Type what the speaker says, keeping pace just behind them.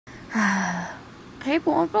Hey,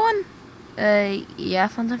 Bonbon. Yeah,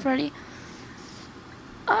 Fun Freddy.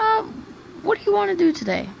 What do you want to do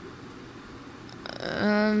today?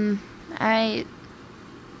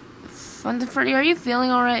 Fun Freddy, are you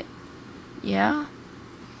feeling alright? Yeah?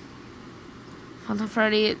 Fun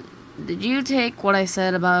Freddy, did you take what I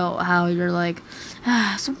said about how you're like,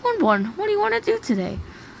 so Bonbon, what do you want to do today?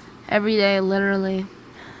 Every day, literally.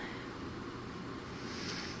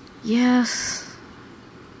 Yes.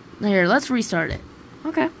 Here, let's restart it.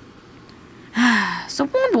 Okay. So,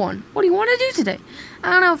 Bonbon, what do you want to do today?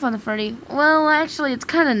 I don't know, Fun Freddy. Well, actually, it's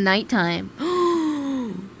kind of nighttime.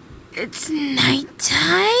 It's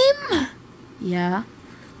nighttime? Yeah.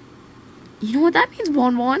 You know what that means,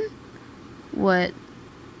 Bonbon? What?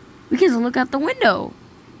 We get to look out the window.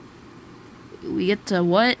 We get to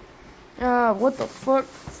what? What the fuck?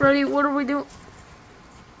 Freddy, what are we doing?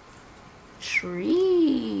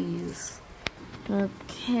 Trees.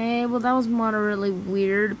 Okay, well that was moderately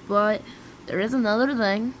weird, but there is another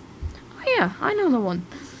thing. Oh yeah, I know the one.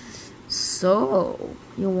 So,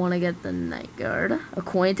 you want to get the Nightguard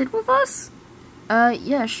acquainted with us?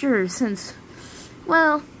 Yeah, sure, since,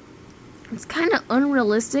 well, it's kind of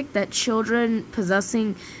unrealistic that children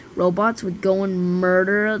possessing robots would go and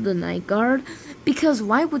murder the Nightguard, because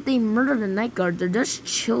why would they murder the Nightguard? They're just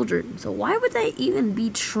children, so why would they even be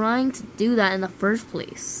trying to do that in the first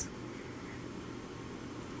place?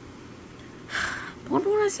 When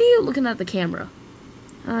I see you looking at the camera.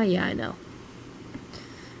 Yeah, I know.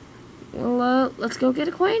 Well, let's go get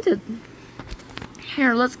acquainted.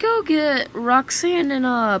 Here, let's go get Roxanne and,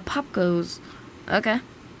 Pop Goes. Okay.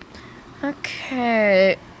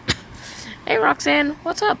 Okay. Hey, Roxanne,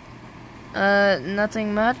 what's up?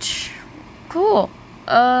 Nothing much. Cool.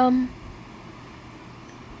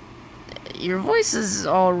 Your voice is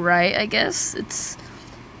alright, I guess. It's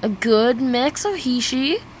a good mix of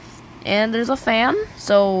he-she. And there's a fan,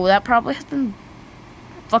 so that probably has been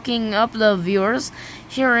fucking up the viewers'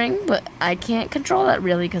 hearing, but I can't control that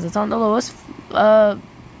really because it's on the lowest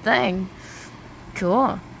thing.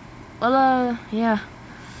 Cool. Well, yeah.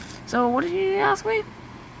 So what did you ask me?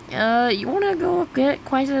 You want to go get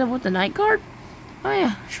acquainted with the Nightguard? Oh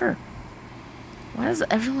yeah, sure. Why does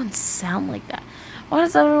everyone sound like that? Why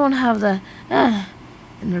does everyone have the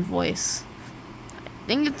in their voice? I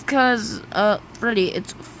think it's because, Freddy,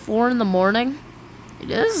 it's 4 in the morning. It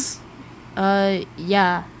is?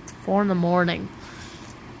 Yeah, it's 4 in the morning.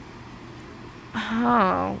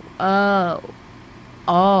 Oh,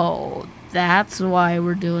 that's why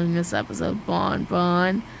we're doing this episode,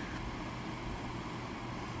 Bon.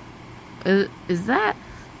 Is that?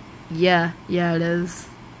 Yeah, it is.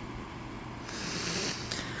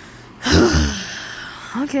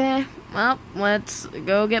 Okay, well, let's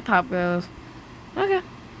go get Pop Goes. Okay.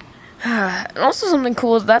 And also something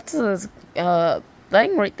cool is that's his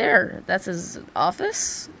thing right there. That's his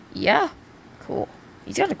office. Yeah. Cool.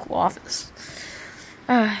 He's got a cool office.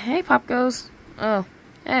 Hey, Pop Goes. Oh,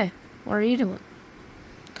 hey, what are you doing?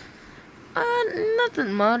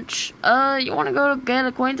 Nothing much. You wanna go get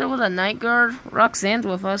acquainted with a Nightguard? Roxanne's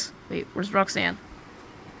with us. Wait, where's Roxanne?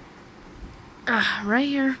 Right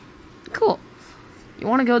here. Cool. You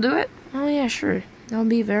wanna go do it? Oh yeah, sure. That'll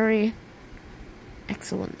be very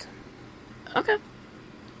excellent. Okay.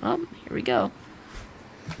 Well, here we go.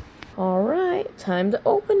 Alright, time to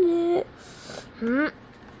open it.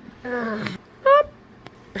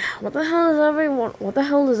 What the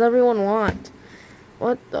hell does everyone want?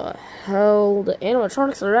 What the hell? The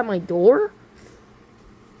animatronics are at my door?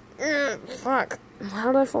 Fuck.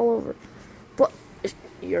 How did I fall over? What?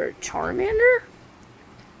 You're a Charmander?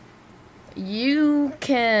 You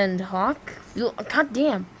can talk? God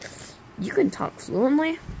damn. You can talk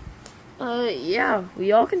fluently? Yeah,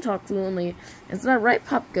 we all can talk fluently. Isn't that right,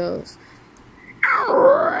 Pop Goes?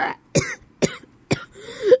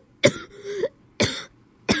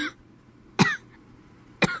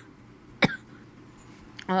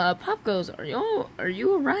 Pop Goes, are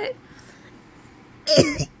you alright?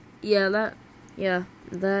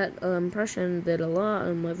 that impression did a lot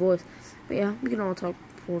on my voice. But yeah, we can all talk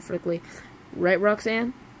perfectly. Right,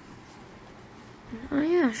 Roxanne? Oh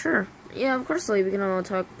yeah, sure. Yeah, of course we can all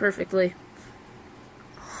talk perfectly.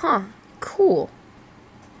 Huh, cool.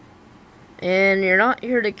 And you're not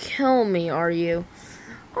here to kill me, are you?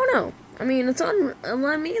 Oh no. I mean,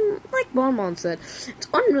 like Bonbon said, it's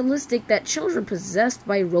unrealistic that children possessed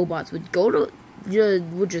by robots would just go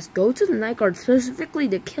to the Nightguard specifically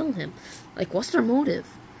to kill him. Like, what's their motive?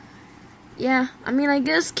 Yeah, I mean, I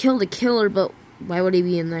guess kill the killer, but why would he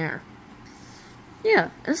be in there?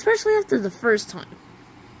 Yeah, especially after the first time.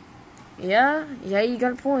 Yeah, you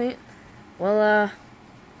got a point. Well,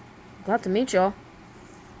 glad to meet y'all.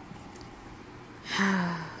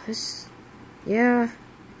 Yeah,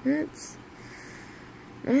 it's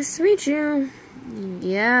nice to meet you.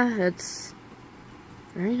 Yeah, it's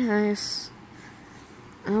very nice.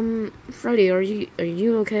 Freddy, are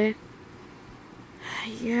you okay?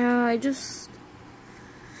 Yeah, I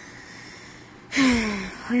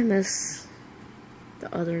miss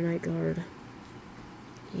the other Nightguard.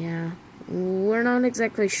 Yeah, we're not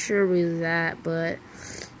exactly sure where he's at, but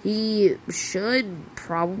he should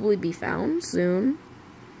probably be found soon.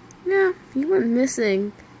 Yeah, he went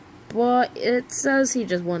missing, but it says he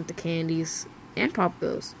just went to Candy's and Pop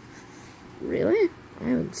Goes. Really? I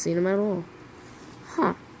haven't seen him at all.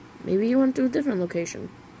 Huh. Maybe he went to a different location.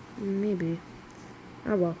 Maybe.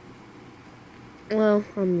 Oh well. Well,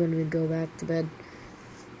 I'm gonna go back to bed.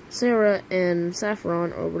 Sarah and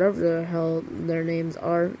Saffron, or whatever the hell their names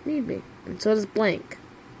are, need me. And so does Blake.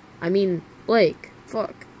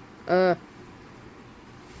 Fuck.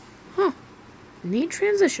 Need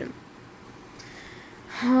transition.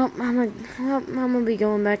 I'm gonna be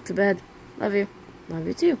going back to bed. Love you. Love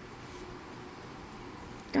you too.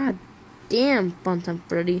 God damn, Funtime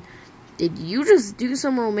Freddy. Did you just do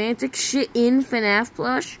some romantic shit in FNaF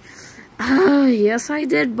Plush? Yes I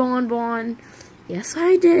did, Bon. Yes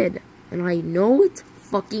I did. And I know it's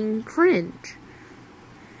fucking cringe.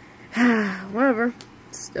 Whatever.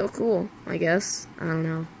 Still cool, I guess. I don't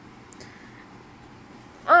know.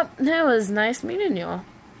 Oh, that was nice meeting y'all.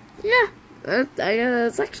 Yeah,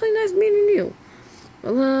 it's actually nice meeting you.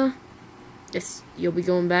 Well, guess you'll be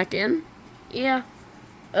going back in? Yeah.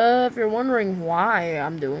 If you're wondering why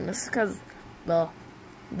I'm doing this, because, well,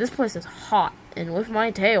 this place is hot, and with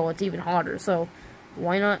my tail, it's even hotter, so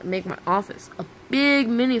why not make my office a big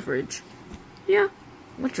mini fridge? Yeah.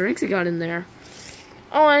 What drinks you got in there?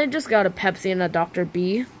 Oh, I just got a Pepsi and a Dr.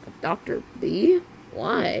 B. A Dr. B?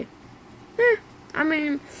 Why? I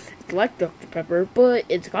mean, it's like Dr. Pepper, but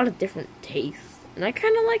it's got a different taste, and I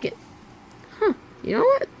kind of like it. Huh. You know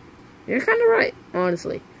what? You're kind of right,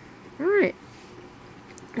 honestly. Alright.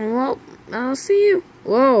 Well, I'll see you.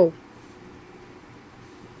 Whoa.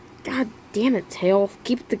 God damn it, tail.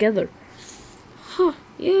 Keep it together. Huh.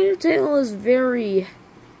 Yeah, your tail is very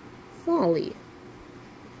folly.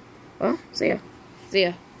 Well, see ya. See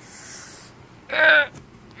ya.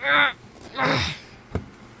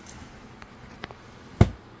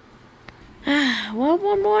 Well,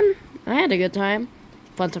 Bon, I had a good time.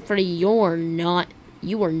 Funtime Freddy, you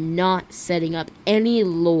are not setting up any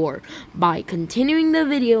lore by continuing the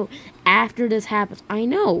video after this happens. I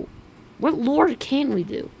know. What lore can we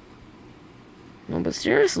do? No, but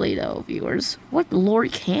seriously though, viewers, what lore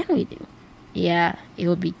can we do? Yeah, it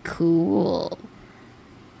would be cool.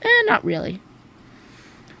 Not really.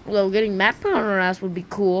 Well, getting map put on our ass would be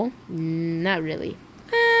cool. Not really.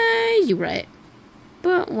 You're right.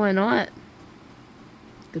 But why not?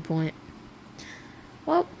 Good point.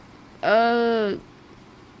 Well, we're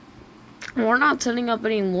not setting up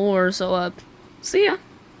any lore, so, see ya.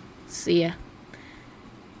 See ya.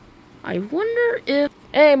 I wonder if...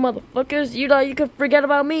 Hey, motherfuckers, you thought you could forget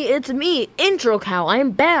about me? It's me, Intro Cow.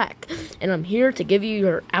 I'm back, and I'm here to give you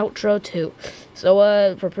your outro, too.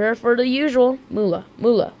 So, prepare for the usual. Moolah,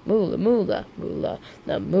 moolah, moolah, moolah, moolah,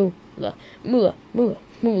 the moolah, moolah, moolah,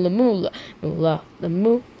 moolah, moolah, moolah, the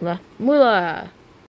moolah, moolah.